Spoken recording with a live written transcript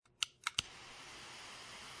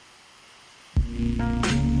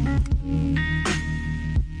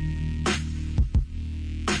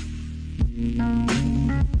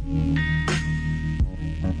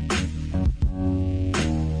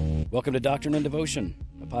Welcome to Doctrine and Devotion,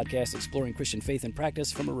 a podcast exploring Christian faith and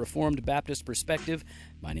practice from a Reformed Baptist perspective.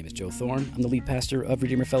 My name is Joe Thorne. I'm the lead pastor of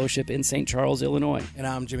Redeemer Fellowship in St. Charles, Illinois. And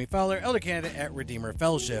I'm Jimmy Fowler, elder candidate at Redeemer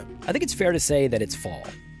Fellowship. I think it's fair to say that it's fall.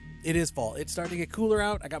 It is fall. It's starting to get cooler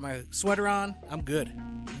out. I got my sweater on. I'm good.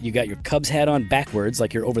 You got your Cubs hat on backwards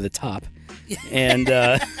like you're over the top. And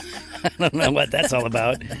I don't know what that's all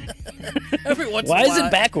about. Why is it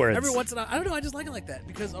backwards? Every once in a while. I don't know. I just like it like that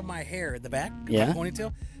because of my hair in the back, Yeah. my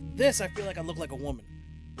ponytail. This, I feel like I look like a woman.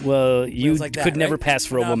 Well, you like that, could never right? pass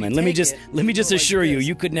for a Now, if woman. you Let me take just it, assure like you, this.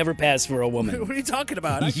 you could never pass for a woman. What are you talking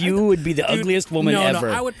about? You would be the ugliest woman ever.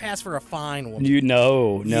 No, I would pass for a fine woman. You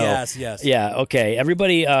no. Yes. Yeah, okay.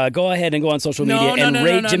 Everybody, go ahead and go on social media and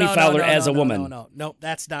rate Jimmy Fowler as a woman. No,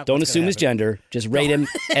 that's not. Don't what's assume gonna his happen. gender. Just rate him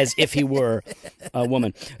as if he were a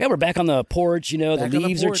woman. Yeah, we're back on the porch. You know, Back the on the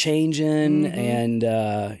leaves are porch. changing, and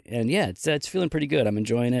yeah, it's feeling pretty good. I'm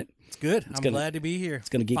enjoying it. It's good. I'm gonna- glad to be here. It's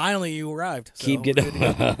gonna keep- Finally, you arrived. So Keep we're getting.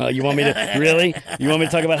 good to go. You want me to really? You want me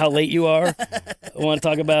to talk about how late you are? I want to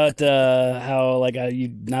talk about how like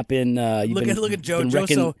you've not been. You've Look at Joe. been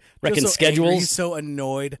Joe's wrecking so schedules. Angry. He's so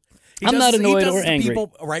annoyed. I'm not annoyed or this to angry.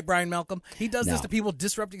 People, right, Brian Malcolm? He does this No. to people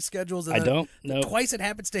disrupting schedules. And I then don't. No. Twice it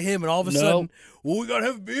happens to him, and all of a No. sudden, we got to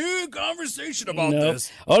have a big conversation about No.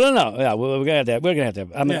 this. Oh no. Yeah, we're gonna have to. We're gonna have to.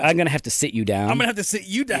 I'm gonna have to sit you down. I'm gonna have to sit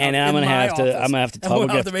you down, And I'm in gonna my have to. office. I'm gonna have to talk. And We're we'll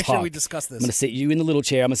gonna have to make talk. sure we discuss this. I'm gonna sit you in the little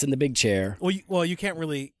chair. I'm gonna sit in the big chair. Well, you can't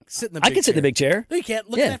really sit in the. I big can sit in the chair. big chair. No, you can't.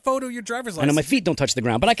 Look Yeah. at that photo of your driver's I know license. my feet don't touch the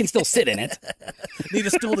ground, but I can still sit in it. Need a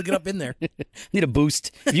stool to get up in there. Need a boost.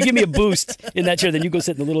 If you give me a boost in that chair, then you go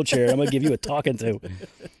sit in the little chair. I'm gonna give you a talking to.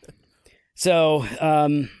 So,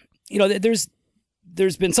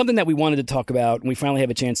 there's been something that we wanted to talk about, and we finally have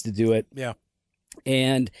a chance to do it. Yeah.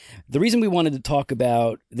 And the reason we wanted to talk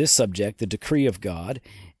about this subject, the decree of God,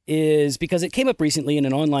 is because it came up recently in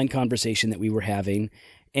an online conversation that we were having,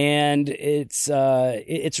 and it's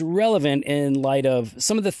relevant in light of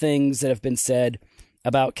some of the things that have been said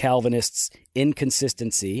about Calvinists'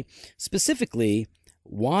 inconsistency. Specifically,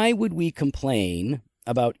 why would we complain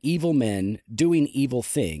about evil men doing evil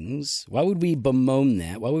things? Why would we bemoan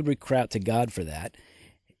that? Why would we cry out to God for that?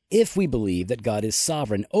 If we believe that God is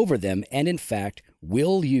sovereign over them and, in fact,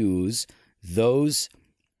 will use those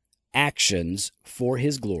actions for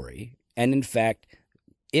his glory, and, in fact,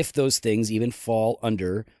 if those things even fall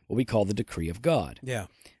under what we call the decree of God. Yeah.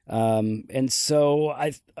 And so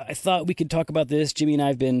I thought we could talk about this. Jimmy and I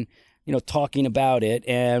have been, talking about it,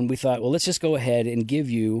 and we thought, well, let's just go ahead and give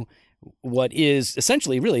you what is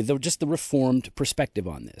essentially really just the Reformed perspective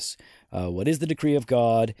on this. What is the decree of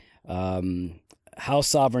God? How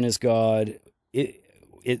sovereign is God?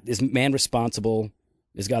 Is man responsible?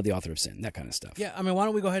 Is God the author of sin? That kind of stuff. Yeah. I mean, why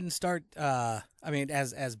don't we go ahead and start?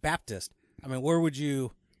 As Baptist, where would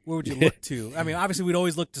you look to? I mean, obviously we'd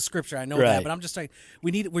always look to Scripture. I know Right. that, but I'm just saying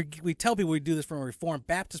we tell people we do this from a Reformed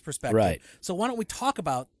Baptist perspective. Right. So why don't we talk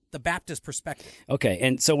about the Baptist perspective? Okay,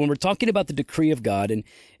 and so when we're talking about the decree of God, and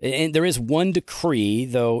there is one decree,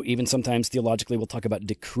 though even sometimes theologically we'll talk about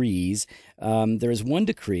decrees, there is one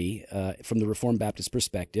decree from the Reformed Baptist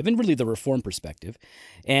perspective, and really the Reformed perspective,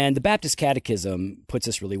 and the Baptist Catechism puts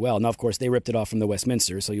this really well. Now, of course, they ripped it off from the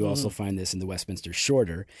Westminster, so you also find this in the Westminster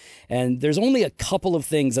Shorter, and there's only a couple of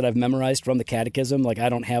things that I've memorized from the Catechism, like I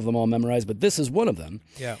don't have them all memorized, but this is one of them.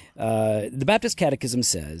 Yeah. The Baptist Catechism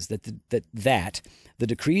says that the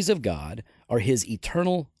decrees of God are his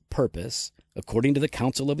eternal purpose, according to the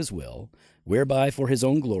counsel of his will, whereby for his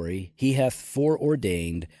own glory he hath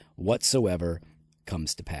foreordained whatsoever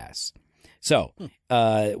comes to pass. So,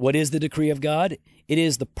 what is the decree of God? It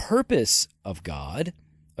is the purpose of God,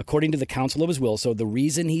 according to the counsel of his will. So the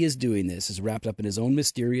reason he is doing this is wrapped up in his own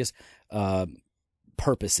mysterious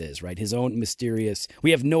purposes, right? His own mysterious. We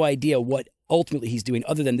have no idea what ultimately he's doing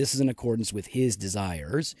other than this is in accordance with his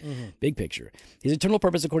desires. Big picture. His eternal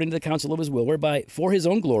purpose according to the counsel of his will, whereby for his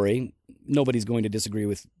own glory, nobody's going to disagree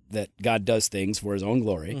with that God does things for his own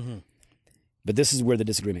glory. But this is where the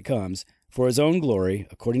disagreement comes. For his own glory,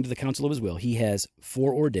 according to the counsel of his will, he has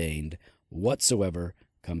foreordained whatsoever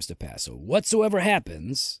comes to pass. So whatsoever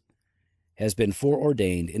happens has been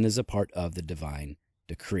foreordained and is a part of the divine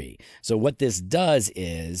decree. So what this does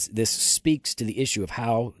is this speaks to the issue of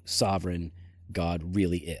how sovereign God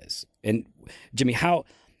really is. And Jimmy, how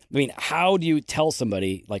do you tell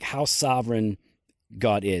somebody like how sovereign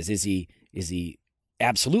God is? Is he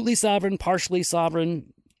absolutely sovereign, partially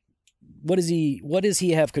sovereign? What does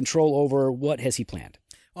he have control over? What has he planned?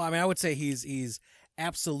 Well, I would say he's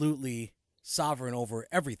absolutely sovereign over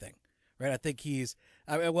everything, right? I think he's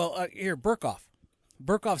here.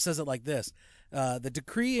 Burkhoff says it like this: The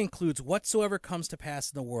decree includes whatsoever comes to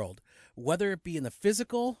pass in the world, whether it be in the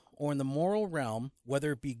physical or in the moral realm,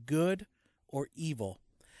 whether it be good or evil.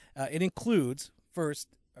 It includes, first,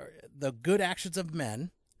 the good actions of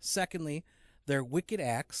men. Secondly, their wicked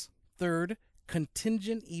acts. Third,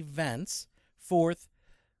 contingent events. Fourth,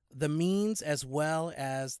 the means as well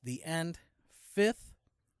as the end. Fifth,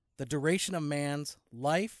 the duration of man's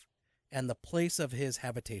life and the place of his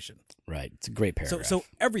habitation. Right. It's a great paragraph. So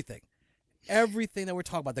everything that we're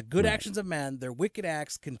talking about, the good actions of men, their wicked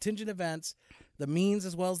acts, contingent events, the means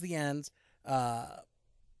as well as the ends,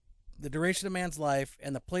 the duration of man's life,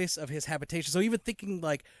 and the place of his habitation. So even thinking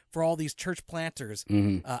like for all these church planters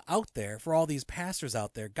out there, for all these pastors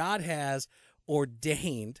out there, God has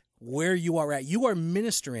ordained where you are at. You are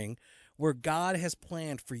ministering where God has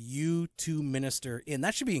planned for you to minister in.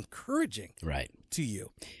 That should be encouraging, right, to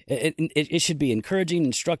you. It should be encouraging,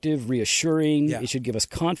 instructive, reassuring. Yeah. It should give us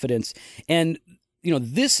confidence. And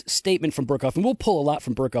this statement from Berkhoff, and we'll pull a lot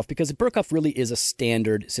from Berkhoff because Berkhoff really is a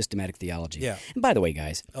standard systematic theology. Yeah. And by the way,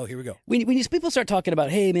 guys, here we go. When these people start talking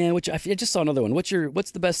about, hey man, I just saw another one. What's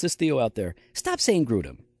the best cis-theo out there? Stop saying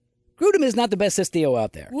Grudem. Grudem is not the best cis-theo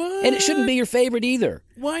out there. What? And it shouldn't be your favorite either.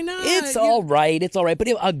 Why not? It's all right. But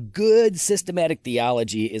a good systematic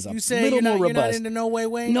theology is a little more robust. You're not into No Way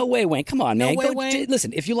Wayne? No Way Wayne. Come on, man. No Way Wayne?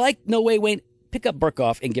 Listen, if you like No Way Wayne, pick up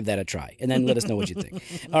Berkhoff and give that a try. And then let us know what you think.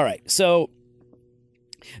 All right. So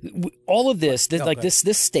all of this,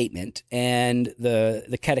 this statement and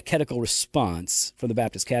the catechetical response from the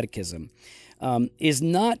Baptist Catechism is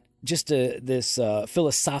not just this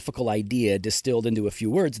philosophical idea distilled into a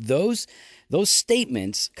few words. Those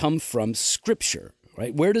statements come from Scripture,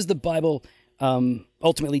 right? Where does the Bible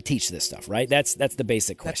ultimately teach this stuff, right? That's the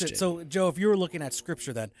basic question. That's it. So, Joe, if you were looking at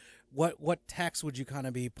Scripture, then what text would you kind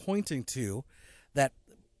of be pointing to that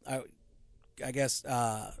I guess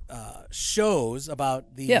shows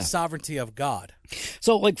about the sovereignty of God?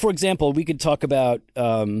 So, like for example, we could talk about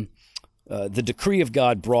the decree of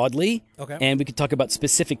God broadly, and we could talk about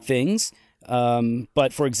specific things.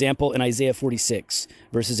 But for example, in Isaiah 46,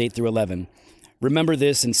 verses 8 through 11, remember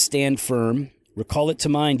this and stand firm. Recall it to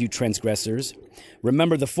mind, you transgressors.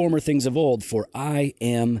 Remember the former things of old, for I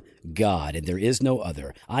am God, and there is no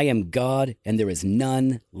other. I am God, and there is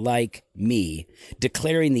none like me,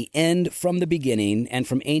 declaring the end from the beginning and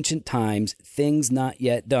from ancient times, things not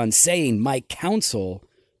yet done, saying, my counsel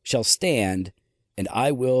shall stand, and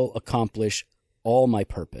I will accomplish all my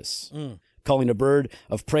purpose. Calling a bird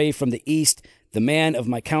of prey from the east, the man of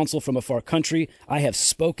my counsel from a far country, I have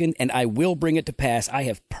spoken, and I will bring it to pass. I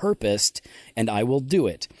have purposed, and I will do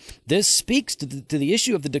it. This speaks to the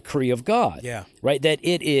issue of the decree of God, right? That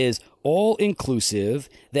it is all-inclusive,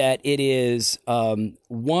 that it is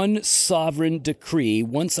one sovereign decree,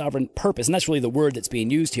 one sovereign purpose, and that's really the word that's being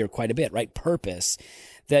used here quite a bit, right? Purpose,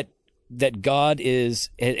 that God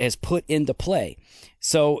has put into play.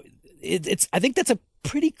 So I think that's a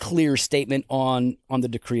pretty clear statement on the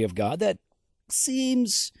decree of God that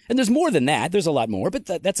seems, and there's more than that. There's a lot more, but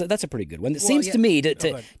that's a pretty good one. It seems to me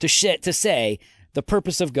to say the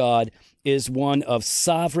purpose of God is one of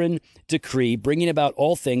sovereign decree, bringing about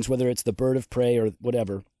all things, whether it's the bird of prey or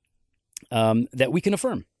whatever, that we can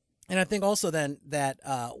affirm. And I think also then that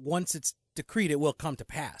once it's decreed, it will come to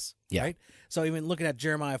pass. Yeah. Right. So even looking at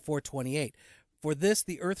Jeremiah 4:28. For this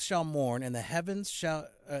the earth shall mourn, and the heavens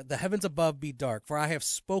above be dark. For I have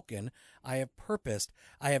spoken, I have purposed,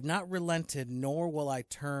 I have not relented, nor will I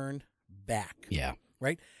turn back. Yeah.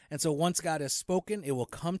 Right? And so once God has spoken, it will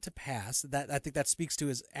come to pass. That I think that speaks to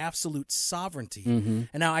his absolute sovereignty. Mm-hmm.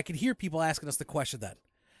 And now I could hear people asking us the question then,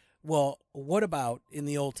 well, what about in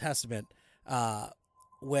the Old Testament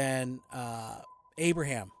when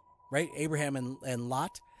Abraham, right? Abraham and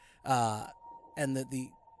Lot, and the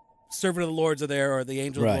servant of the Lord's are there, or the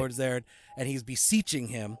angel of the Lord's there, and he's beseeching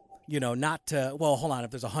him, not to, well, hold on,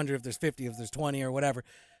 if there's 100, if there's 50, if there's 20 or whatever.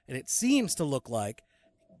 And it seems to look like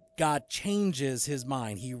God changes his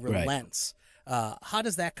mind. He relents. How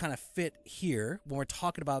does that kind of fit here when we're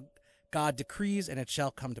talking about God decrees and it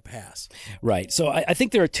shall come to pass? Right. So I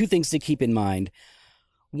think there are two things to keep in mind.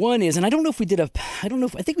 One is, and I think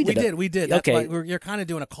we did. We did. That's okay. why you're kind of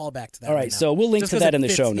doing a callback to that. All right. So we'll link to that in the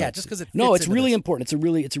show notes. Yeah, just because it fits. No, it's really important.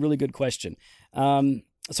 It's a really good question.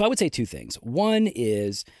 So I would say two things. One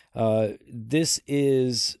is there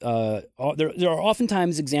are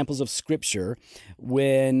oftentimes examples of Scripture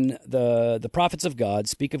when the prophets of God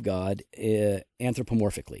speak of God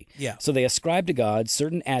anthropomorphically. Yeah. So they ascribe to God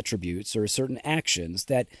certain attributes or certain actions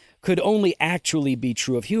that could only actually be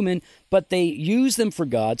true of human, but they use them for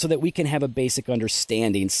God so that we can have a basic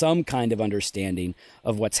understanding, some kind of understanding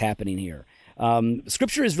of what's happening here.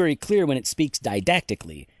 Scripture is very clear when it speaks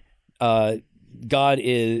didactically. God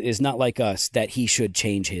is not like us that he should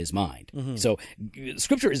change his mind. So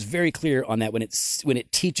Scripture is very clear on that when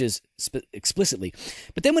it teaches explicitly.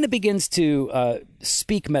 But then when it begins to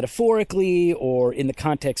speak metaphorically or in the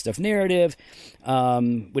context of narrative,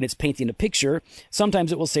 when it's painting a picture,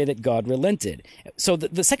 sometimes it will say that God relented. So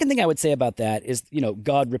the second thing I would say about that is,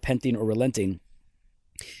 God repenting or relenting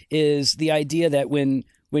is the idea that when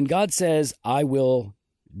God says, I will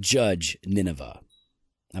judge Nineveh,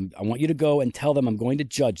 I want you to go and tell them I'm going to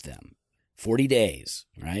judge them. 40 days,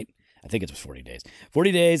 right? I think it was 40 days.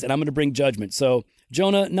 40 days, and I'm going to bring judgment. So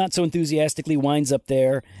Jonah, not so enthusiastically, winds up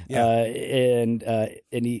there, and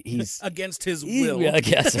he's against his will. I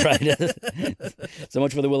guess, right? So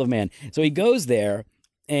much for the will of man. So he goes there,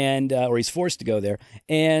 and or he's forced to go there,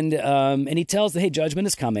 and he tells them, hey, judgment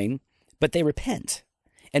is coming, but they repent.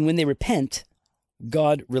 And when they repent,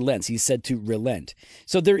 God relents. He's said to relent.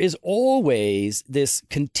 So there is always this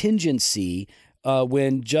contingency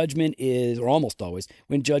when judgment is, or almost always,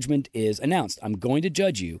 when judgment is announced. I'm going to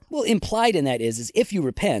judge you. Well, implied in that is if you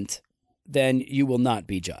repent, then you will not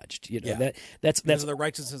be judged. That's because of the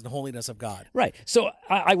righteousness and holiness of God. Right. So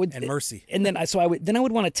I would, and mercy. And then I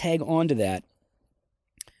would want to tag on to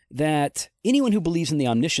that anyone who believes in the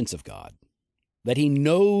omniscience of God, that he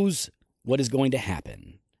knows what is going to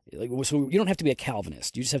happen. So you don't have to be a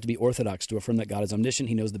Calvinist. You just have to be orthodox to affirm that God is omniscient.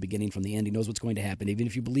 He knows the beginning from the end. He knows what's going to happen, even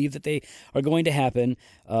if you believe that they are going to happen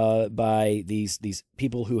by these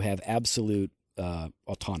people who have absolute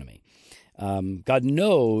autonomy. God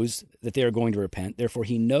knows that they are going to repent. Therefore,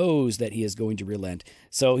 he knows that he is going to relent.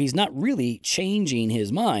 So he's not really changing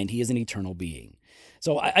his mind. He is an eternal being.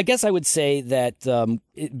 So I guess I would say that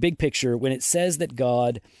big picture, when it says that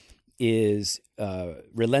God is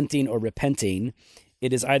relenting or repenting,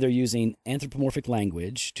 it is either using anthropomorphic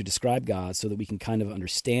language to describe God so that we can kind of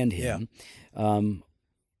understand him,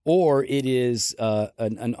 or it is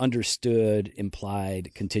an understood,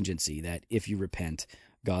 implied contingency that if you repent,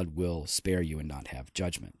 God will spare you and not have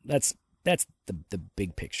judgment. That's the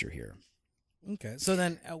big picture here. Okay, so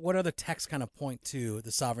then what other texts kind of point to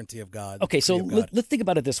the sovereignty of God? Okay, so let's think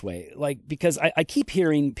about it this way. Because I keep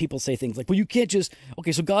hearing people say things like, well, you can't just,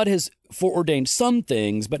 so God has foreordained some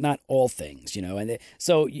things, but not all things, and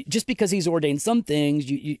so just because he's ordained some things,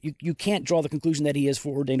 you can't draw the conclusion that he has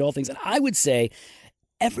foreordained all things. And I would say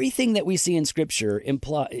everything that we see in Scripture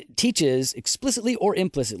teaches explicitly or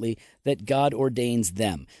implicitly that God ordains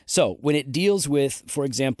them. So when it deals with, for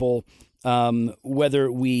example,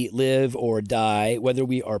 whether we live or die, whether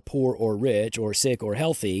we are poor or rich or sick or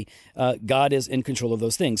healthy, God is in control of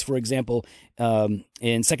those things. For example,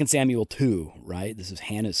 in 2 Samuel 2, right? This is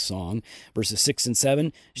Hannah's song, verses 6 and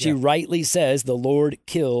 7. She rightly says, the Lord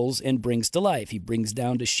kills and brings to life. He brings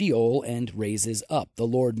down to Sheol and raises up. The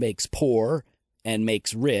Lord makes poor and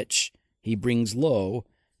makes rich. He brings low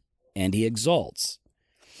and he exalts.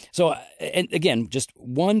 So, and again, just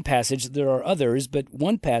one passage, there are others, but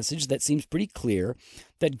one passage that seems pretty clear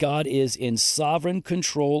that God is in sovereign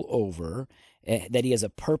control over, that he has a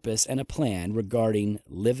purpose and a plan regarding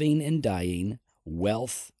living and dying,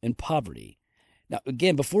 wealth and poverty. Now,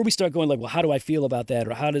 again, before we start going like, well, how do I feel about that?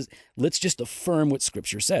 Or let's just affirm what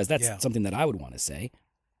Scripture says. That's something that I would want to say.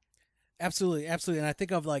 Absolutely, absolutely. And I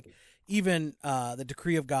think of even the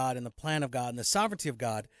decree of God and the plan of God and the sovereignty of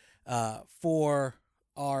God for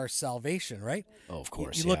our salvation, right? Oh, of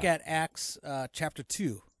course. You look at Acts chapter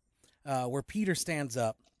 2, where Peter stands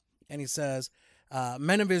up and he says,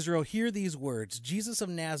 men of Israel, hear these words. Jesus of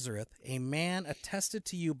Nazareth, a man attested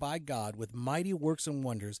to you by God with mighty works and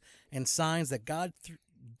wonders and signs that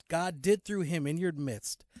God did through him in your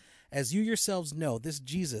midst. As you yourselves know, this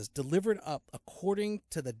Jesus, delivered up according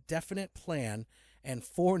to the definite plan and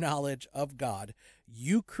foreknowledge of God,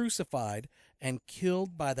 you crucified and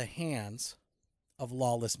killed by the hands of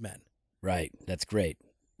lawless men. Right. That's great.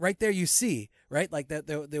 Right there you see, right? Like that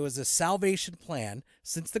there was a salvation plan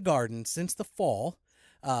since the garden, since the fall,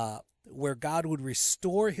 where God would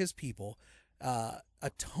restore his people,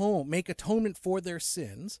 make atonement for their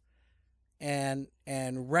sins, and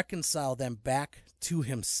reconcile them back to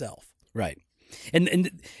himself. Right.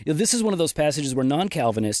 And this is one of those passages where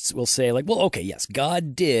non-Calvinists will say, like, well, okay, yes,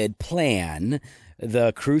 God did plan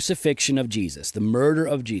the crucifixion of Jesus, the murder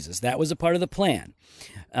of Jesus. That was a part of the plan.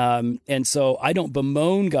 And so I don't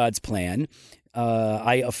bemoan God's plan.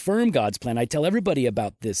 I affirm God's plan. I tell everybody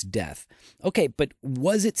about this death. Okay, but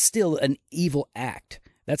was it still an evil act?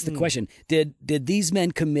 That's the question. Did these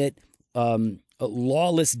men commit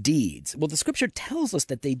lawless deeds. Well, the scripture tells us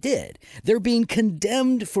that they did. They're being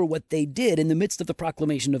condemned for what they did in the midst of the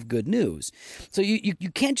proclamation of good news. So you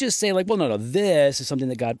can't just say like, well, no, this is something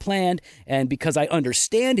that God planned, and because I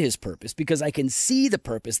understand his purpose, because I can see the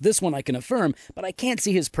purpose, this one I can affirm, but I can't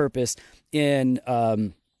see his purpose in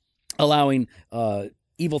allowing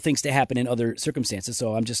evil things to happen in other circumstances,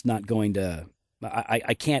 so I'm just not going to...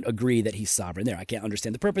 I can't agree that he's sovereign there. I can't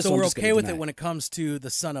understand the purpose. So we're I'm just okay with deny it when it comes to the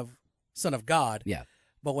Son of God. Yeah.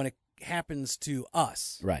 But when it happens to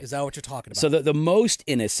us, right? Is that what you're talking about? So the most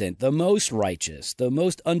innocent, the most righteous, the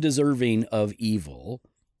most undeserving of evil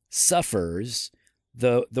suffers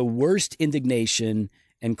the worst indignation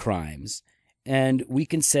and crimes. And we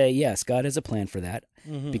can say, yes, God has a plan for that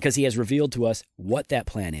because he has revealed to us what that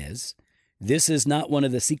plan is. This is not one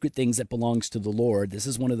of the secret things that belongs to the Lord. This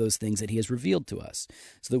is one of those things that he has revealed to us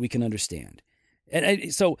so that we can understand.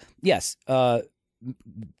 And so, yes,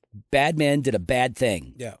 bad men did a bad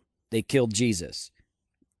thing. Yeah. They killed Jesus.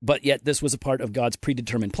 But yet this was a part of God's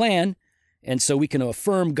predetermined plan. And so we can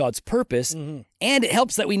affirm God's purpose. And it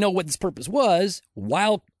helps that we know what this purpose was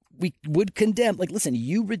while we would condemn. Like, listen,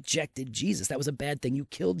 you rejected Jesus. That was a bad thing. You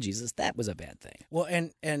killed Jesus. That was a bad thing. Well,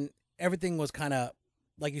 and everything was kind of,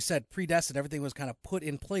 like you said, predestined. Everything was kind of put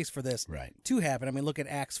in place for this to happen. I mean, look at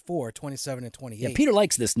Acts 4:27 and 28. Yeah, Peter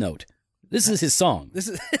likes this note. This is his song. This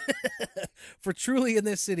is for truly in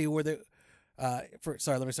this city where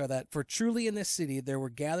For truly in this city there were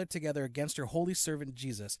gathered together against your holy servant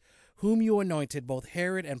Jesus, whom you anointed, both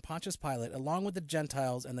Herod and Pontius Pilate, along with the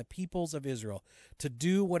Gentiles and the peoples of Israel, to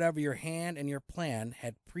do whatever your hand and your plan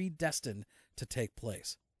had predestined to take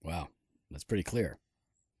place. Wow, that's pretty clear.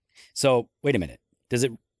 So wait a minute.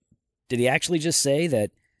 Did he actually just say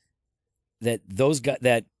that those guys,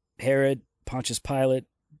 that Herod, Pontius Pilate,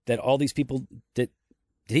 that all these people did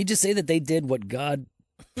he just say that they did what God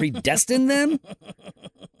predestined them?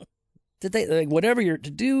 Did they, like, whatever your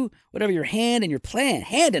hand and your plan,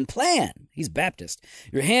 hand and plan? He's Baptist.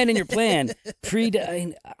 Your hand and your plan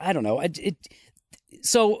I don't know.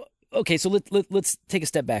 So okay, so let's take a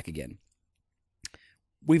step back again.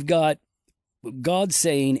 We've got God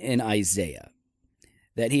saying in Isaiah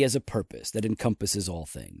that he has a purpose that encompasses all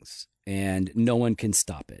things, and no one can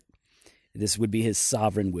stop it. This would be his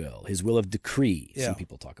sovereign will, his will of decree, some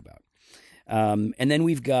people talk about. And then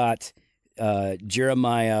we've got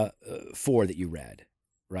Jeremiah 4 that you read,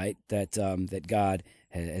 right? That God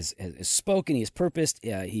has spoken, he has purposed,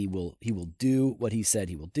 he will do what he said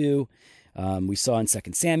he will do. We saw in 2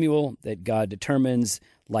 Samuel that God determines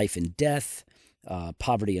life and death,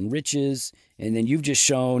 poverty and riches, and then you've just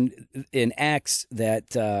shown in Acts that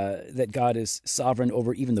God is sovereign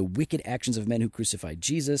over even the wicked actions of men who crucified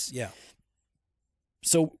Jesus. Yeah.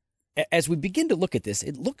 So as we begin to look at this,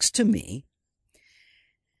 it looks to me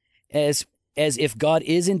as if God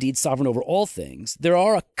is indeed sovereign over all things. There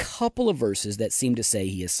are a couple of verses that seem to say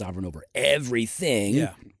he is sovereign over everything.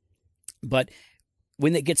 Yeah. But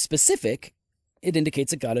when it gets specific, it indicates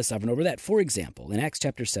that God is sovereign over that. For example, in Acts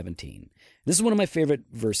chapter 17, this is one of my favorite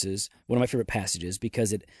verses, one of my favorite passages,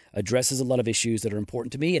 because it addresses a lot of issues that are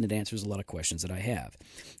important to me and it answers a lot of questions that I have.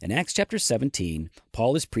 In Acts chapter 17,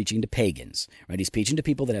 Paul is preaching to pagans, right? He's preaching to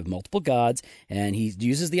people that have multiple gods, and he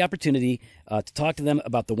uses the opportunity to talk to them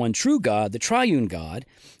about the one true God, the triune God,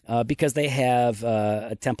 because they have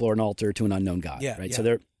a temple or an altar to an unknown God, right? Yeah.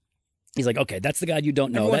 So he's like, okay, that's the God you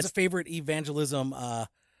don't know. Everyone's That's a favorite evangelism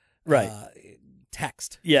right.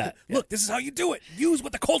 Text. Yeah. Look, this is how you do it. Use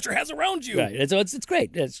what the culture has around you. Right. So it's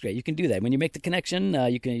great. It's great. You can do that. When you make the connection,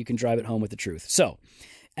 you can drive it home with the truth. So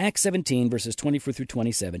Acts 17, verses 24 through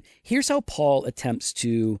 27, here's how Paul attempts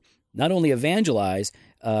to not only evangelize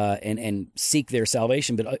and seek their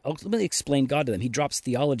salvation, but ultimately explain God to them. He drops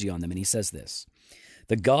theology on them, and he says this: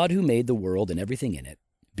 the God who made the world and everything in it,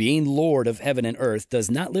 being Lord of heaven and earth,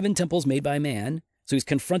 does not live in temples made by man. So he's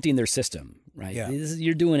confronting their system, right? Yeah.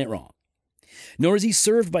 You're doing it wrong. Nor is he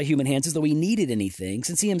served by human hands as though he needed anything,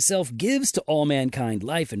 since he himself gives to all mankind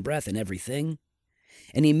life and breath and everything.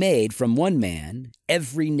 And he made from one man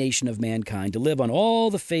every nation of mankind to live on all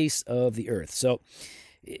the face of the earth.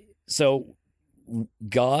 So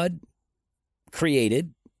God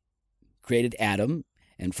created Adam,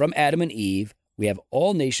 and from Adam and Eve, we have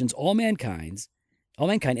all nations, all mankind.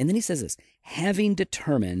 And then he says this: having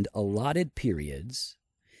determined allotted periods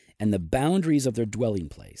and the boundaries of their dwelling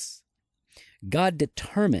place. God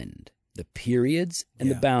determined the periods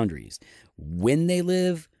and the boundaries, when they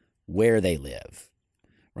live, where they live,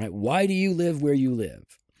 right? Why do you live where you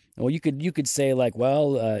live? Well, you could say like,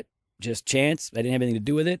 well, just chance. I didn't have anything to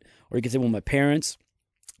do with it. Or you could say, well, my parents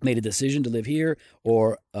made a decision to live here,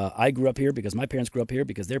 or I grew up here because my parents grew up here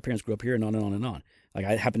because their parents grew up here, and on and on and on. Like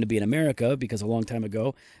I happen to be in America because a long time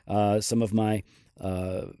ago, some of my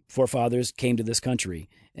forefathers came to this country,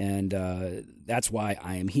 and that's why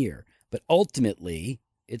I am here. But ultimately,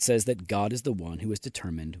 it says that God is the one who has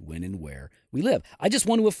determined when and where we live. I just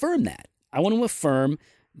want to affirm that. I want to affirm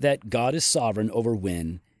that God is sovereign over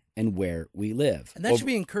when and where we live. And that should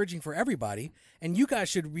be encouraging for everybody. And you guys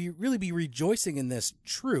should really be rejoicing in this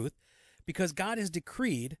truth, because God has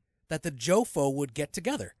decreed that the JOFO would get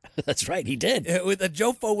together. That's right, he did. The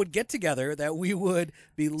JOFO would get together, that we would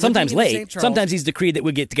be living sometimes in late. St. Charles. Sometimes he's decreed that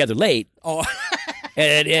we get together late. Oh,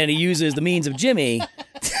 and he uses the means of Jimmy.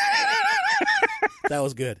 That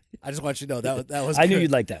was good. I just want you to know that was. I good. knew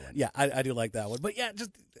you'd like that one. Yeah, I do like that one. But yeah,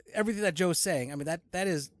 just everything that Joe's saying. I mean, that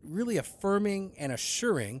is really affirming and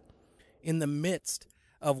assuring in the midst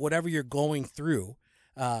of whatever you're going through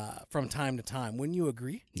from time to time. Wouldn't you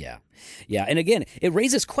agree? Yeah. And again, it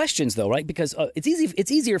raises questions, though, right? Because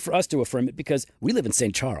it's easier for us to affirm it because we live in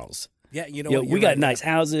St. Charles. Yeah, you know You what? know, we You're got right. nice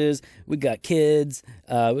houses, we got kids,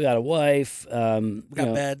 we got a wife, we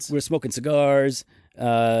got beds. We're smoking cigars. We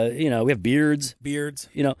have beards. Beards.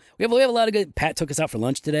 We have a lot of good. Pat took us out for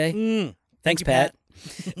lunch today. Thanks, you, Pat.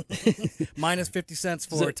 Minus 50 cents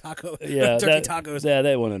for taco. Yeah, turkey tacos. Yeah,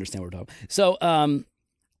 they won't understand what we're talking about. So,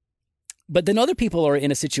 but then other people are in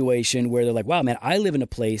a situation where they're like, "Wow, man, I live in a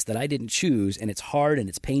place that I didn't choose, and it's hard, and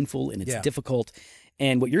it's painful, and it's difficult."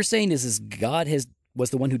 And what you're saying is God was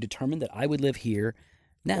the one who determined that I would live here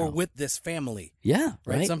now, Or with this family. yeah,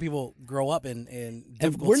 right. Some people grow up in And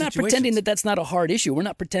difficult we're not pretending situations. that that's not a hard issue. We're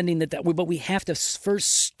not pretending but we have to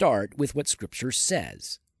first start with what Scripture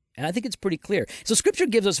says. And I think it's pretty clear. So Scripture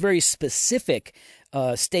gives us very specific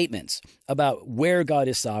statements about where God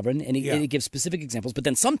is sovereign, and it gives specific examples. But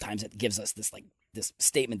then sometimes it gives us this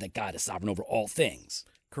statement that God is sovereign over all things.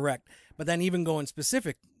 Correct. But then even going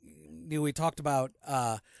specific, we talked about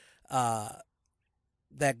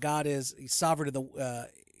that God is sovereign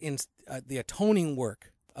in the atoning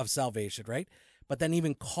work of salvation, right? But then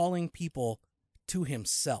even calling people to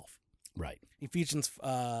himself. Right. Ephesians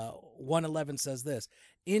 1:11 says this: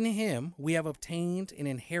 "In him we have obtained an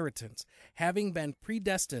inheritance, having been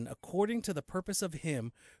predestined according to the purpose of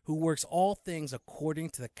him who works all things according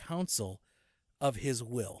to the counsel of his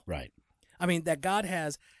will." Right. I mean, that God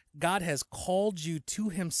has called you to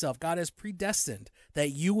himself. God has predestined that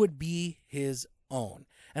you would be his own.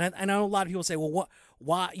 And I know a lot of people say, well,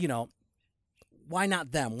 why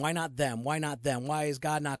not them? Why not them? Why not them? Why is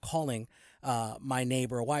God not calling my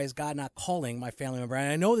neighbor? Why is God not calling my family member?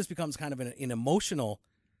 And I know this becomes kind of an emotional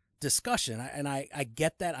discussion, and I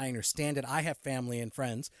get that. I understand it. I have family and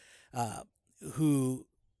friends who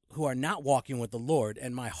are not walking with the Lord,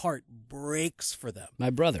 and my heart breaks for them. My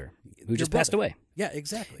brother, who just passed away. Yeah,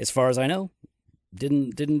 exactly. As far as I know,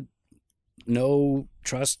 didn't know,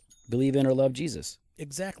 trust, believe in, or love Jesus.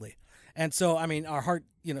 Exactly. And so, I mean, our heart,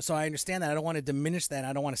 so I understand that. I don't want to diminish that.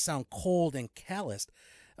 I don't want to sound cold and calloused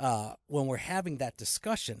when we're having that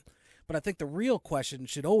discussion. But I think the real question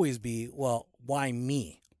should always be, well, why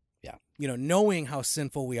me? Yeah. Knowing how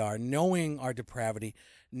sinful we are, knowing our depravity,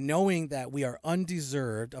 knowing that we are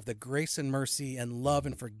undeserved of the grace and mercy and love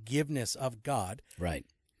and forgiveness of God. Right.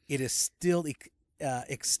 It is still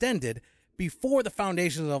extended before the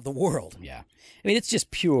foundations of the world. Yeah. I mean, it's just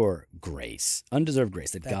pure grace, undeserved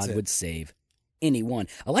grace that That's God it. would save anyone.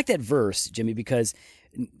 I like that verse, Jimmy, because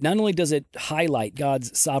not only does it highlight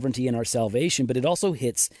God's sovereignty in our salvation, but it also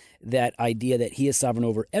hits that idea that he is sovereign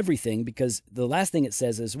over everything, because the last thing it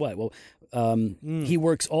says is what? Well, he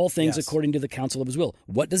works all things Yes. according to the counsel of his will.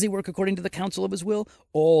 What does he work according to the counsel of his will?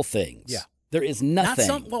 All things. Yeah. There is nothing.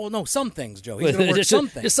 Some things, Joe. He's going to work some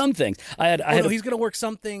things. Just some things. He's going to work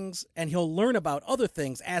some things, and he'll learn about other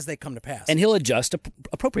things as they come to pass. And he'll adjust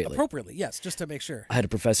appropriately. Appropriately, yes, just to make sure. I had a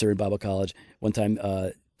professor in Bible college one time,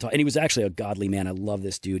 and he was actually a godly man. I love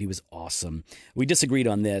this dude. He was awesome. We disagreed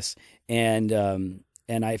on this, and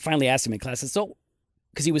I finally asked him in class, so,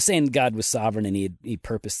 because he was saying God was sovereign and he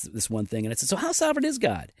purposed this one thing, and I said, so how sovereign is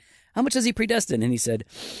God? How much does he predestine? And he said,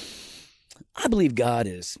 I believe God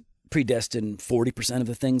is predestined 40% of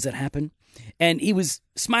the things that happen. And he was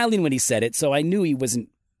smiling when he said it, so I knew he wasn't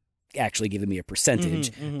actually giving me a percentage.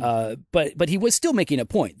 But he was still making a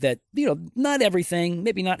point that, not everything,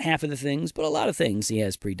 maybe not half of the things, but a lot of things he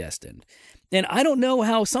has predestined. And I don't know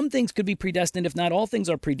how some things could be predestined if not all things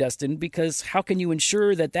are predestined, because how can you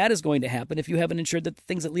ensure that that is going to happen if you haven't ensured that the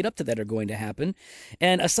things that lead up to that are going to happen?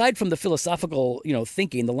 And aside from the philosophical,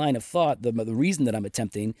 thinking, the line of thought, the reason that I'm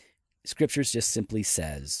attempting, Scriptures just simply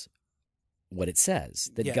says what it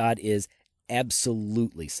says, that God is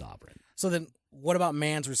absolutely sovereign. So then what about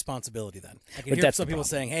man's responsibility then? I can But hear that's some the people problem.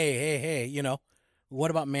 saying, hey, what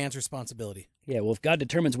about man's responsibility? Yeah, well, if God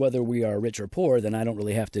determines whether we are rich or poor, then I don't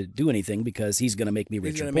really have to do anything because He's going to make me He's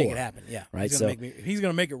rich or going poor. to make it happen. Yeah. Right, He's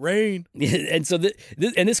going to make it rain. And so,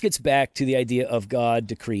 and this gets back to the idea of God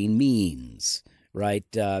decreeing means, right?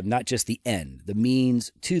 Not just the end, the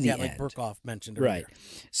means to the end. Like Burkhoff mentioned earlier. Right.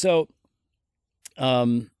 So,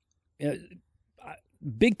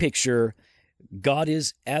 big picture, God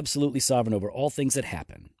is absolutely sovereign over all things that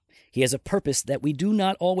happen. He has a purpose that we do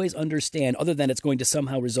not always understand, other than it's going to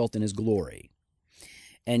somehow result in His glory.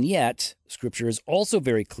 And yet, Scripture is also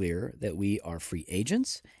very clear that we are free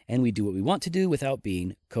agents and we do what we want to do without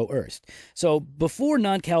being coerced. So before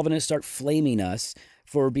non-Calvinists start flaming us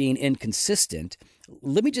for being inconsistent,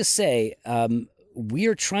 let me just say we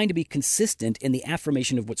are trying to be consistent in the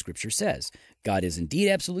affirmation of what Scripture says. God is indeed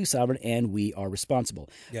absolutely sovereign and we are responsible.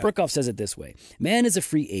 Yeah. Burkhoff says it this way: man is a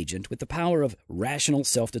free agent with the power of rational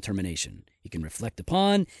self-determination. He can reflect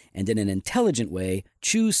upon and in an intelligent way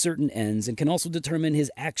choose certain ends and can also determine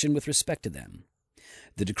his action with respect to them.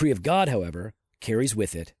 The decree of God, however, carries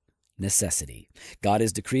with it necessity. God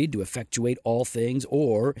has decreed to effectuate all things,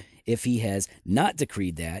 or if He has not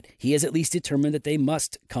decreed that, He has at least determined that they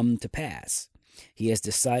must come to pass. He has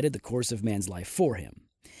decided the course of man's life for him.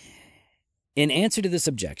 In answer to this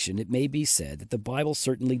objection, it may be said that the Bible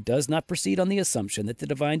certainly does not proceed on the assumption that the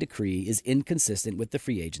divine decree is inconsistent with the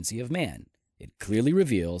free agency of man. It clearly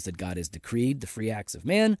reveals that God has decreed the free acts of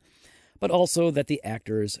man, but also that the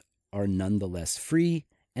actors are nonetheless free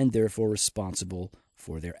and therefore responsible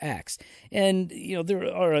for their acts. And,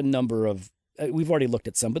 there are a number of, we've already looked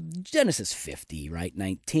at some, but Genesis 50, right,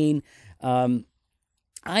 19,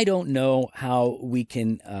 I don't know how we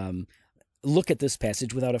can look at this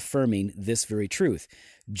passage without affirming this very truth.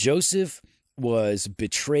 Joseph was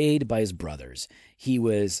betrayed by his brothers. He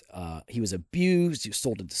was abused, he was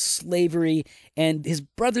sold into slavery, and his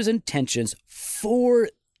brothers' intentions for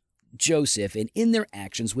Joseph and in their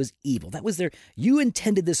actions was evil. That was you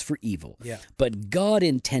intended this for evil. Yeah. But God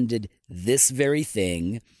intended this very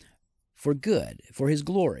thing for good, for His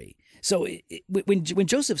glory. So when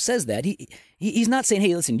Joseph says that, he's not saying,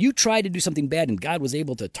 hey, listen, you tried to do something bad and God was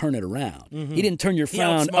able to turn it around. Mm-hmm. He didn't turn your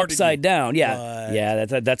frown upside down. Yeah,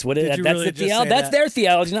 that's what it is. That's the theology. That's their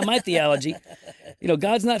theology, not my theology.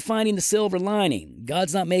 God's not finding the silver lining.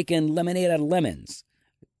 God's not making lemonade out of lemons.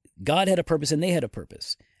 God had a purpose and they had a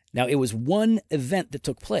purpose. Now, it was one event that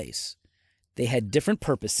took place. They had different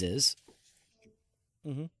purposes.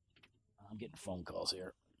 Mm-hmm. I'm getting phone calls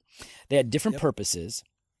here. They had different purposes.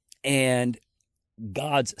 And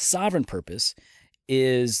God's sovereign purpose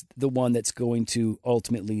is the one that's going to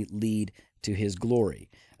ultimately lead to His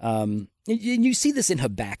glory. And you see this in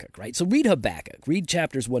Habakkuk, right? So read Habakkuk. Read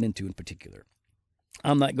chapters 1 and 2 in particular.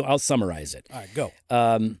 I'll summarize it. All right, go.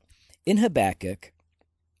 In Habakkuk,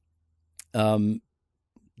 the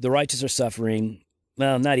righteous are suffering.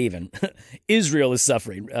 Well, not even. Israel is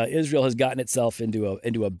suffering. Israel has gotten itself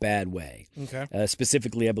into a bad way. Okay.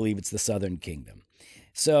 Specifically, I believe it's the southern kingdom.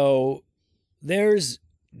 So there's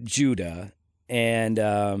Judah, and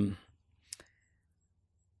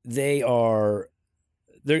they're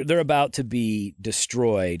about to be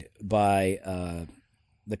destroyed by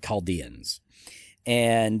the Chaldeans,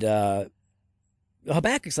 and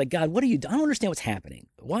Habakkuk's like, God, what are you? I don't understand what's happening.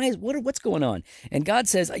 What's going on? And God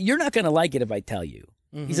says, you're not going to like it if I tell you.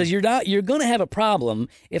 Mm-hmm. He says, you're going to have a problem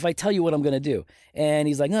if I tell you what I'm going to do. And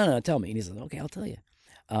he's like, no, tell me. And he's like, okay, I'll tell you.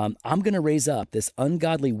 I'm going to raise up this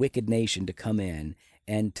ungodly, wicked nation to come in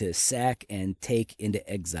and to sack and take into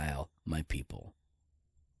exile my people.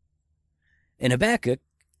 And Habakkuk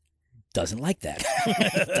doesn't like that.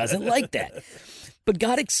 Doesn't like that. But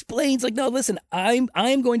God explains, like, no, listen, I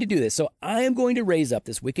am going to do this. So I am going to raise up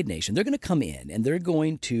this wicked nation. They're going to come in and they're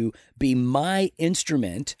going to be my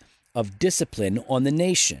instrument of discipline on the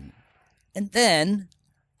nation. And then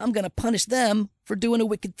I'm going to punish them for doing a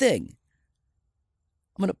wicked thing.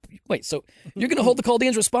 So you're going to hold the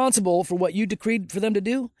Chaldeans responsible for what you decreed for them to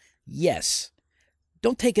do? Yes.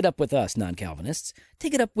 Don't take it up with us, non-Calvinists.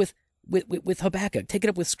 Take it up with Habakkuk. Take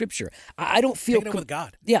it up with Scripture. I don't feel take it up with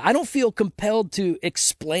God. Yeah, I don't feel compelled to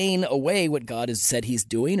explain away what God has said He's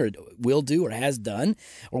doing or will do or has done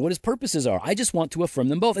or what His purposes are. I just want to affirm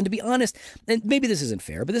them both. And to be honest, and maybe this isn't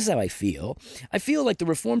fair, but this is how I feel. I feel like the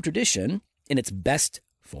Reformed tradition, in its best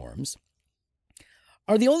forms,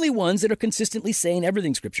 are the only ones that are consistently saying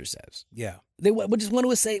everything Scripture says. Yeah. We just want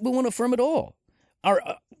to say, we want to affirm it all.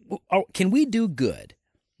 Can we do good?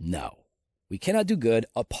 No. We cannot do good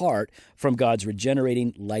apart from God's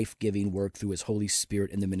regenerating, life-giving work through his Holy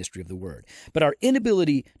Spirit and the ministry of the Word. But our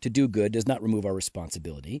inability to do good does not remove our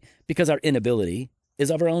responsibility, because our inability is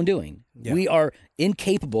of our own doing. Yeah. We are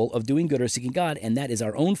incapable of doing good or seeking God, and that is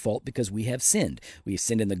our own fault because we have sinned. We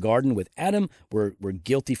sinned in the garden with Adam. We're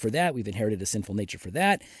guilty for that. We've inherited a sinful nature for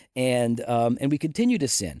that, and we continue to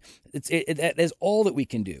sin. That is all that we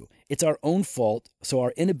can do. It's our own fault, so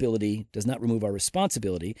our inability does not remove our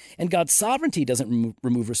responsibility, and God's sovereignty doesn't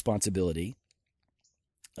remove responsibility.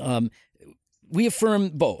 We affirm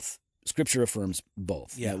both. Scripture affirms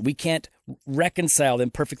both. Yeah. We can't reconcile them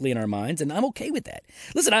perfectly in our minds, and I'm okay with that.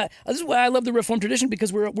 Listen, this is why I love the Reformed tradition,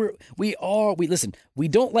 because we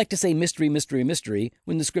don't like to say mystery, mystery, mystery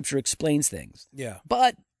when the Scripture explains things. Yeah.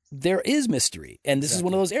 But there is mystery, and this is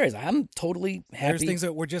one of those areas. I'm totally happy. There's things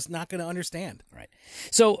that we're just not going to understand. Right.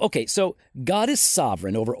 So God is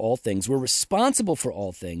sovereign over all things. We're responsible for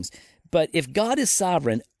all things. But if God is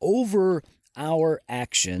sovereign over our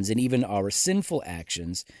actions and even our sinful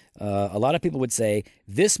actions, a lot of people would say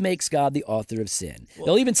this makes God the author of sin.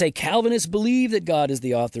 They'll even say Calvinists believe that God is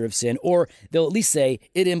the author of sin, or they'll at least say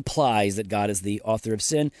it implies that God is the author of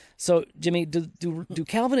sin. So, Jimmy, do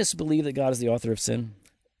Calvinists believe that God is the author of sin?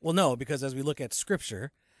 Well, no, because as we look at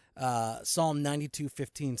Scripture, Psalm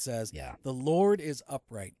 92:15 says, Yeah. "The Lord is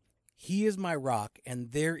upright; He is my rock,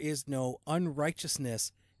 and there is no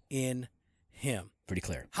unrighteousness in Him." Pretty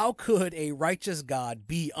clear. How could a righteous God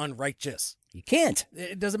be unrighteous? You can't.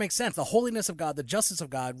 It doesn't make sense. The holiness of God, the justice of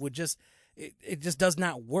God would just does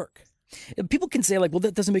not work. People can say, like, well,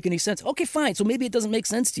 that doesn't make any sense. Okay, fine. So maybe it doesn't make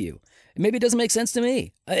sense to you. Maybe it doesn't make sense to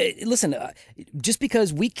me. Listen, just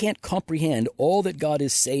because we can't comprehend all that God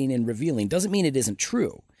is saying and revealing doesn't mean it isn't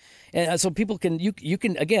true. And so people can, you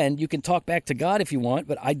can talk back to God if you want,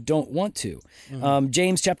 but I don't want to.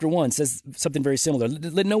 James chapter 1 says something very similar.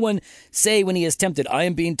 Let no one say when he is tempted, I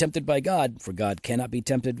am being tempted by God, for God cannot be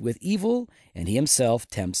tempted with evil, and he himself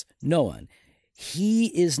tempts no one. He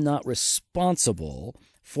is not responsible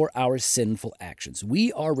for our sinful actions.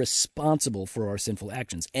 We are responsible for our sinful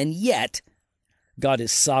actions, and yet God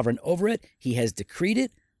is sovereign over it. He has decreed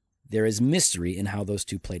it. There is mystery in how those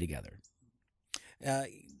two play together.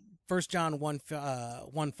 1 John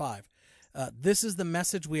 1:5. This is the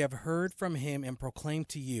message we have heard from him and proclaimed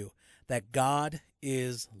to you, that God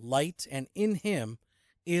is light, and in him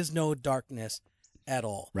is no darkness at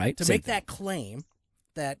all. Right. To make that claim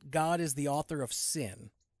that God is the author of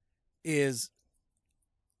sin is,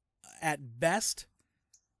 at best,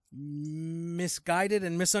 misguided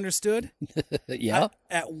and misunderstood. Yeah.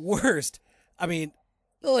 At worst, I mean,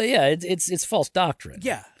 Oh yeah, it's false doctrine.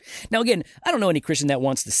 yeah. Now again, I don't know any Christian that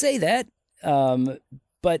wants to say that,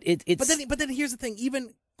 but it's. But then here's the thing: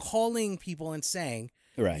 even calling people and saying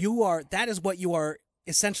right. that is what you are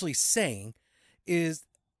essentially saying, is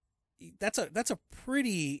that's a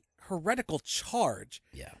pretty heretical charge.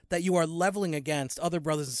 Yeah. That you are leveling against other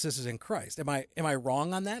brothers and sisters in Christ. Am I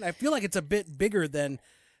wrong on that? I feel like it's a bit bigger than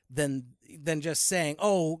just saying,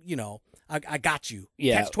 oh, I got you.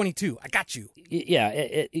 Yeah. Catch-22. I got you.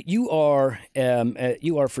 Yeah, you are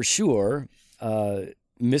for sure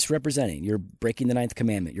misrepresenting. You're breaking the 9th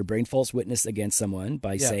commandment. You're bearing false witness against someone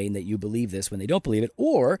by saying that you believe this when they don't believe it,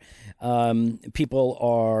 or people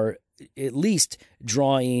are at least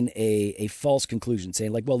drawing a false conclusion,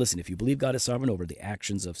 saying like, well, listen, if you believe God is sovereign over the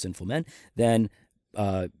actions of sinful men, then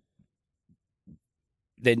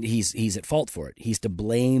he's at fault for it. He's to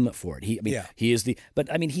blame for it. He is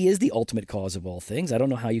the ultimate cause of all things. I don't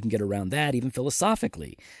know how you can get around that, even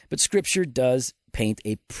philosophically. But Scripture does paint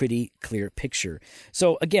a pretty clear picture.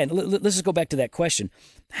 So again, let's just go back to that question.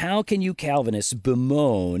 How can you Calvinists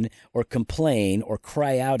bemoan or complain or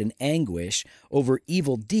cry out in anguish over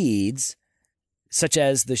evil deeds such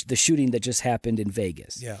as the shooting that just happened in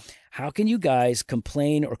Vegas? Yeah. How can you guys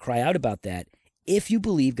complain or cry out about that if you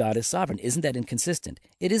believe God is sovereign? Isn't that inconsistent?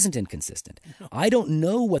 It isn't inconsistent. No. I don't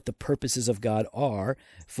know what the purposes of God are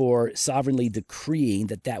for sovereignly decreeing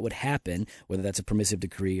that would happen, whether that's a permissive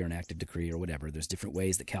decree or an active decree or whatever. There's different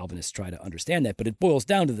ways that Calvinists try to understand that, but it boils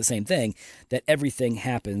down to the same thing, that everything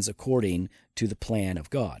happens according to the plan of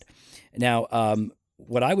God. Now,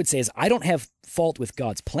 what I would say is I don't have fault with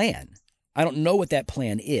God's plan. I don't know what that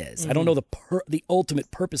plan is. I don't know the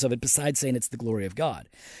ultimate purpose of it besides saying it's the glory of God.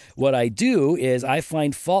 What I do is I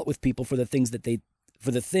find fault with people for the things that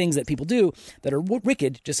people do that are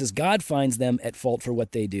wicked, just as God finds them at fault for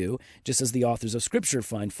what they do, just as the authors of Scripture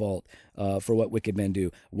find fault for what wicked men do,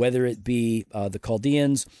 whether it be the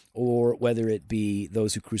Chaldeans or whether it be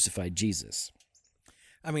those who crucified Jesus.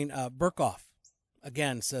 I mean, Berkhoff,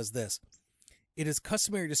 again, says this. it is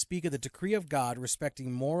customary to speak of the decree of God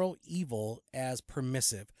respecting moral evil as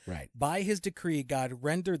permissive. Right. By his decree, God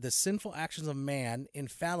rendered the sinful actions of man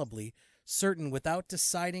infallibly certain without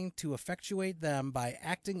deciding to effectuate them by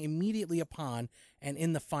acting immediately upon and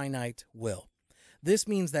in the finite will. This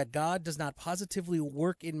means that God does not positively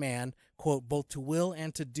work in man, quote, both to will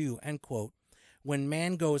and to do, end quote, when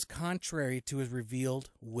man goes contrary to his revealed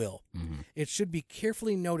will. Mm-hmm. It should be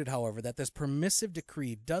carefully noted, however, that this permissive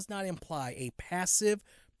decree does not imply a passive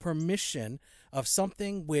permission of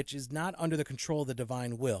something which is not under the control of the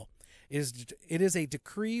divine will. It is a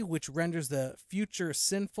decree which renders the future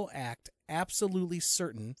sinful act absolutely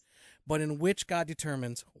certain, but in which God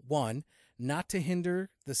determines, 1, not to hinder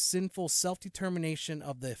the sinful self-determination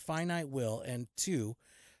of the finite will, and 2,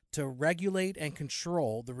 to regulate and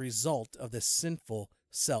control the result of the sinful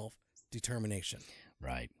self-determination.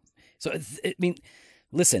 Right. So, I mean,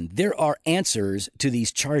 listen, there are answers to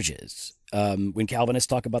these charges. When Calvinists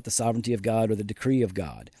talk about the sovereignty of God or the decree of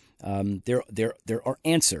God, there are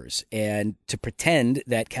answers. And to pretend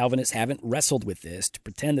that Calvinists haven't wrestled with this, to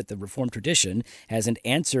pretend that the Reformed tradition hasn't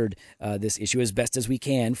answered this issue as best as we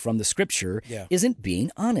can from the Scripture, isn't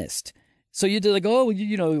being honest. So you're like, oh,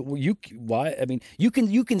 why? I mean, you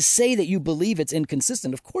can say that you believe it's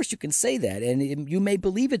inconsistent. Of course, you can say that, and you may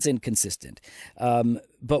believe it's inconsistent.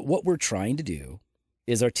 But what we're trying to do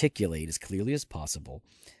is articulate as clearly as possible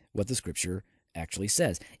what the Scripture actually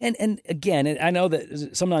says. And again, I know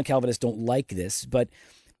that some non-Calvinists don't like this, but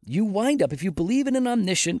you wind up, if you believe in an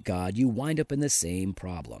omniscient God, you wind up in the same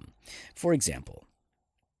problem. For example,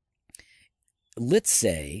 let's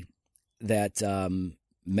say that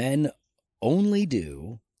men only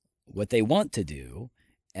do what they want to do,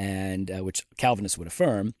 and which Calvinists would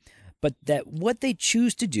affirm, but that what they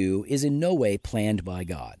choose to do is in no way planned by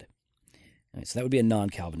God. All right, so that would be a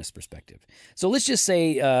non-Calvinist perspective. So let's just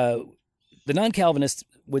say the non-Calvinist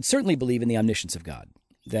would certainly believe in the omniscience of God,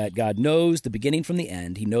 that God knows the beginning from the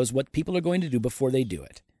end. He knows what people are going to do before they do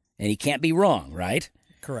it, and he can't be wrong, right?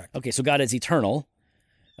 Correct. Okay, so God is eternal.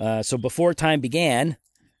 So before time began,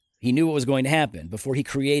 he knew what was going to happen, before he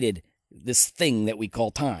created this thing that we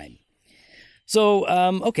call time. So,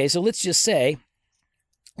 okay, so let's just say,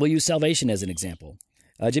 we'll use salvation as an example.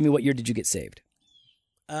 Jimmy, what year did you get saved?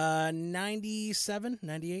 97,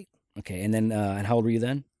 98. Okay, and then, and how old were you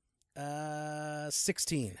then?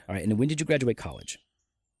 16. All right, and when did you graduate college?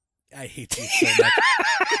 I hate you so much.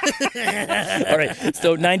 All right,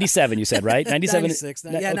 so 97 you said, right? 97? 96.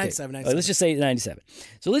 Yeah, okay. 97. All right, let's just say 97.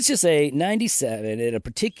 So let's just say 97, at a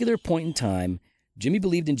particular point in time, Jimmy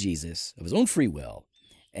believed in Jesus of his own free will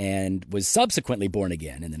and was subsequently born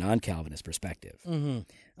again in the non-Calvinist perspective. Mm-hmm.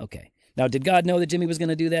 Okay. Now, did God know that Jimmy was going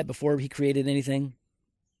to do that before he created anything?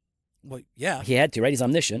 Well, yeah. He had to, right? He's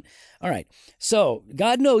omniscient. All right. So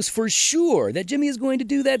God knows for sure that Jimmy is going to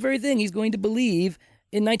do that very thing. He's going to believe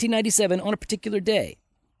in 1997 on a particular day.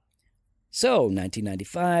 So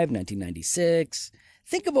 1995, 1996,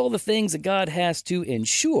 think of all the things that God has to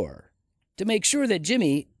ensure to make sure that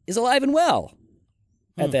Jimmy is alive and well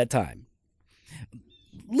at that time.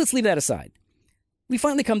 Let's leave that aside. We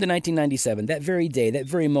finally come to 1997, that very day, that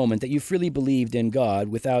very moment that you freely believed in God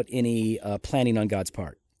without any planning on God's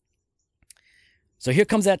part. So here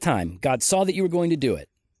comes that time. God saw that you were going to do it.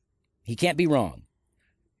 He can't be wrong.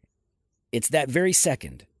 It's that very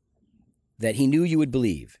second that he knew you would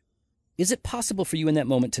believe. Is it possible for you in that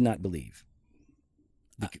moment to not believe?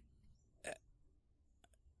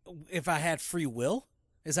 If I had free will?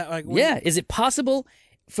 Is that like... Yeah. Is it possible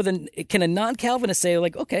can a non-Calvinist say,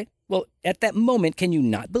 like, okay, well, at that moment, can you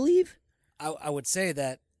not believe? I would say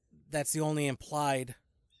that that's the only implied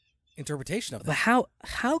interpretation of that. But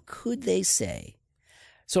how could they say?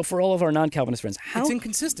 So for all of our non-Calvinist friends, it's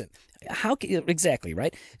inconsistent. Exactly,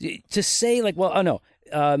 right? To say, like, well, oh no,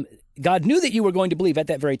 God knew that you were going to believe at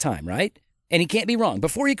that very time, right? And he can't be wrong.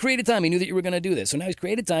 Before he created time, he knew that you were going to do this. So now he's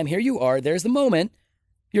created time. Here you are. There's the moment.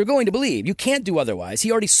 You're going to believe. You can't do otherwise.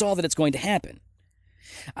 He already saw that it's going to happen.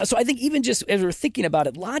 So I think even just as we're thinking about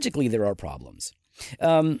it logically, there are problems.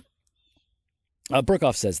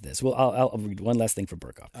 Berkhoff says this. Well, I'll read one last thing from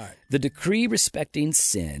Berkhoff. All right. The decree respecting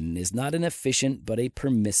sin is not an efficient but a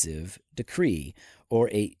permissive decree,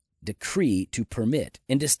 or a decree to permit,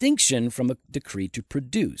 in distinction from a decree to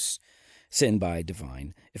produce sin by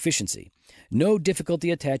divine efficiency. No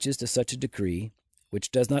difficulty attaches to such a decree,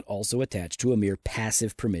 which does not also attach to a mere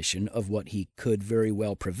passive permission of what he could very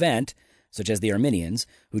well prevent, such as the Arminians,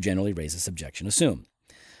 who generally raise this objection, assume.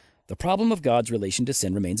 The problem of God's relation to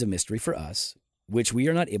sin remains a mystery for us, which we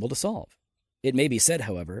are not able to solve. It may be said,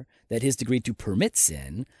 however, that his decree to permit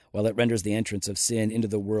sin, while it renders the entrance of sin into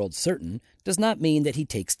the world certain, does not mean that he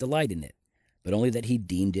takes delight in it. but only that he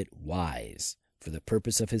deemed it wise for the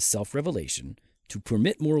purpose of his self-revelation to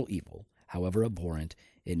permit moral evil, however abhorrent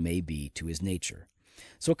it may be to his nature.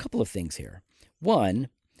 So a couple of things here. One,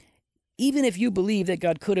 even if you believe that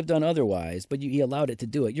God could have done otherwise, but he allowed it to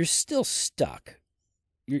do it, you're still stuck.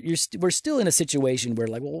 We're still in a situation where,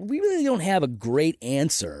 like, well, we really don't have a great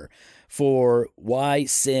answer for why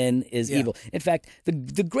sin is evil. In fact,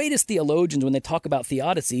 the greatest theologians, when they talk about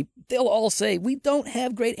theodicy, they'll all say, we don't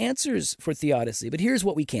have great answers for theodicy, but here's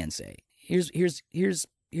what we can say.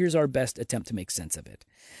 Here's our best attempt to make sense of it.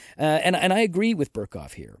 And I agree with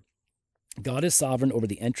Berkhoff here. God is sovereign over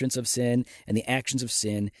the entrance of sin and the actions of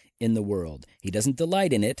sin in the world. He doesn't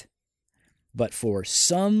delight in it, but for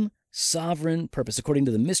some sovereign purpose, according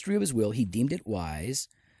to the mystery of his will, he deemed it wise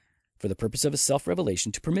for the purpose of his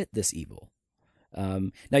self-revelation to permit this evil.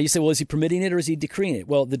 Now you say, well, is he permitting it or is he decreeing it?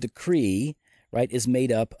 Well, the decree, right, is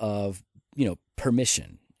made up of,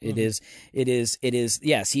 permission. It is,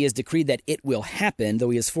 yes, he has decreed that it will happen, though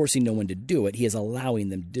he is forcing no one to do it. He is allowing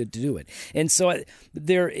them to do it. And so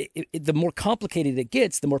the more complicated it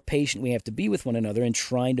gets, the more patient we have to be with one another and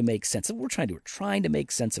trying to make sense of what we're trying to do. We're trying to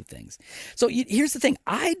make sense of things. So here's the thing.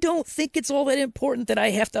 I don't think it's all that important that I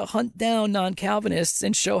have to hunt down non-Calvinists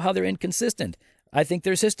and show how they're inconsistent. I think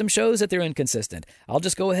their system shows that they're inconsistent. I'll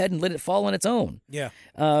just go ahead and let it fall on its own. Yeah.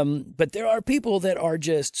 But there are people that are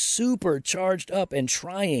just super charged up and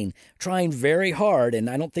trying very hard, and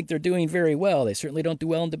I don't think they're doing very well. They certainly don't do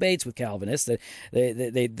well in debates with Calvinists.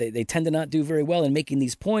 They tend to not do very well in making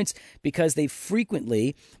these points because they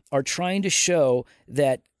frequently are trying to show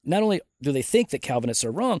that not only do they think that Calvinists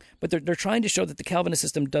are wrong, but they're trying to show that the Calvinist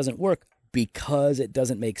system doesn't work because it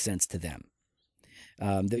doesn't make sense to them.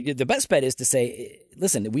 The best bet is to say,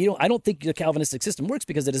 listen, I don't think the Calvinistic system works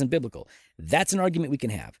because it isn't biblical. That's an argument we can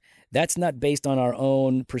have. That's not based on our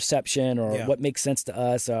own perception or what makes sense to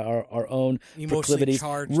us, our own proclivities.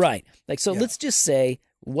 Charged. Right. Let's just say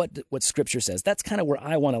what Scripture says. That's kind of where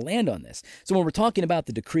I want to land on this. So when we're talking about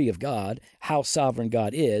the decree of God, how sovereign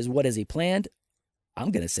God is, what has he planned? I'm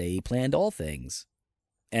going to say he planned all things.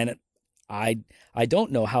 And I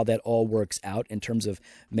don't know how that all works out in terms of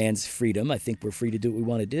man's freedom. I think we're free to do what we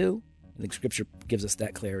want to do. I think Scripture gives us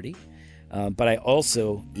that clarity. But I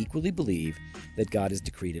also equally believe that God has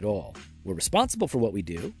decreed it all. We're responsible for what we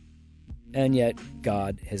do, and yet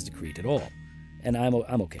God has decreed it all. And I'm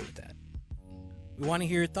okay with that. We want to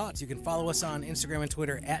hear your thoughts. You can follow us on Instagram and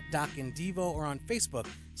Twitter @DocInDevo or on Facebook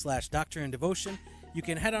 /Doctrine and Devotion. You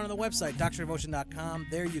can head on to the website, doctrineanddevotion.com.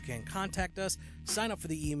 There you can contact us, sign up for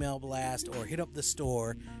the email blast, or hit up the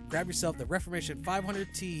store. Grab yourself the Reformation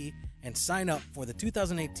 500T and sign up for the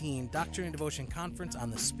 2018 Doctrine and Devotion Conference on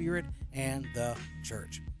the Spirit and the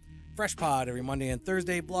Church. Fresh pod every Monday and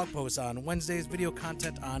Thursday, blog posts on Wednesdays, video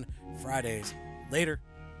content on Fridays. Later.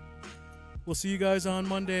 We'll see you guys on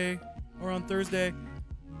Monday or on Thursday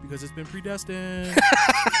because it's been predestined.